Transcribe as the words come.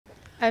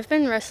I've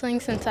been wrestling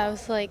since I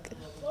was like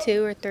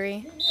 2 or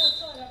 3.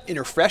 In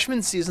her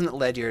freshman season at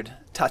Ledyard,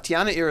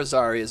 Tatianna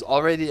Irizarry is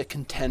already a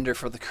contender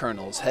for the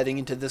Colonels heading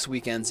into this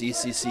weekend's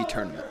ECC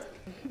tournament.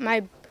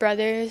 My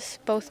brothers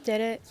both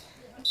did it.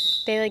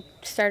 They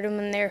started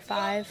when they were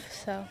 5,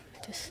 so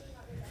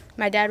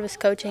my dad was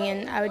coaching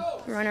and I would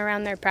run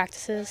around their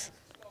practices.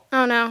 I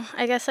don't know.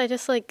 I guess I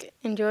just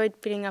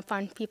enjoyed beating up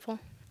on people.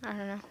 I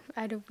don't know.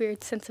 I had a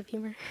weird sense of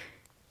humor.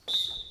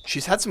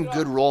 She's had some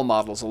good role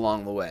models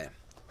along the way.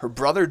 Her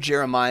brother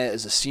Jeremiah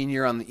is a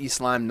senior on the East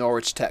Lyme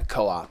Norwich Tech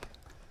Co-op,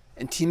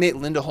 and teammate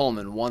Linda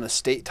Holeman won a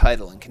state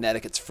title in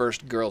Connecticut's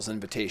first girls'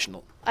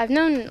 invitational. I've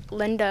known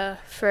Linda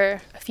for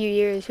a few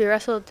years. We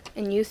wrestled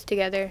in youth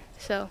together,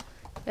 so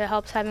it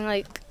helps having,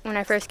 when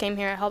I first came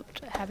here, it helped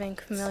having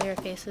familiar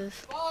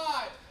faces.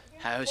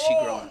 How has she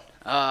grown?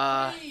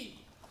 I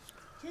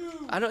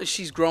know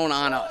she's grown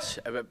on us.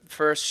 At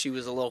first, she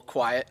was a little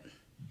quiet,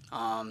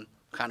 kind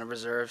of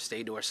reserved,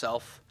 stayed to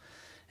herself.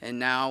 And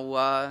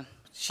now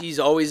she's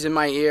always in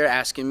my ear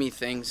asking me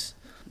things,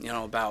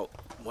 about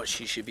what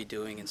she should be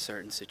doing in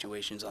certain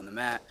situations on the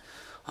mat.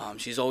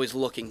 She's always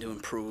looking to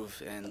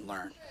improve and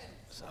learn.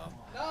 So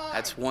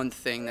that's one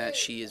thing that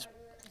she has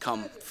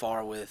come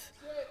far with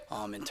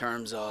in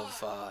terms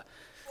of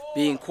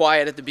being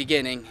quiet at the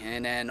beginning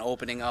and then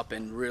opening up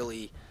and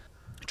really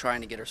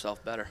trying to get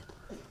herself better.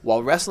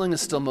 While wrestling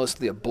is still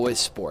mostly a boys'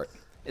 sport,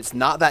 it's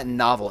not that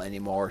novel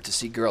anymore to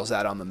see girls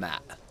out on the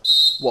mat.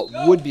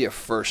 What would be a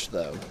first,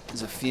 though,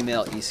 is a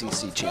female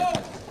ECC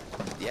champion.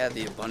 Yeah,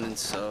 the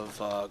abundance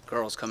of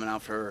girls coming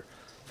out for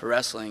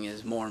wrestling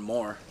is more and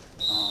more.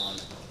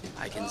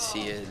 I can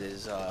see it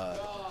as,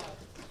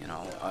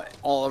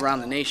 all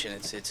around the nation.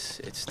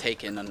 It's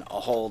taken a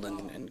hold,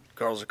 and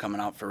girls are coming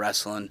out for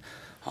wrestling.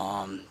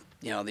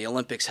 The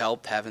Olympics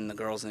helped, having the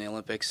girls in the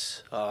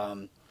Olympics.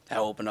 That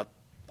opened up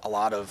a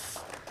lot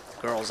of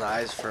girls'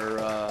 eyes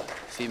for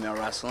female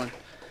wrestling,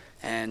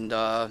 and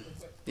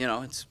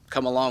it's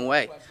come a long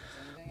way.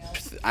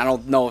 I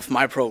don't know if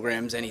my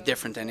program's any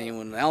different than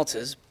anyone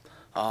else's.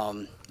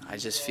 I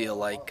just feel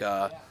like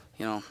a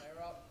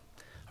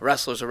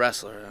wrestler's a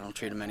wrestler. I don't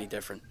treat them any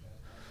different.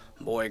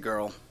 Boy,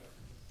 girl,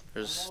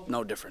 there's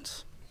no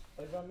difference.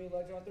 Ledyard on me,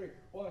 Ledyard on 3.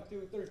 1,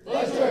 2, 3.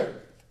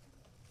 Ledyard!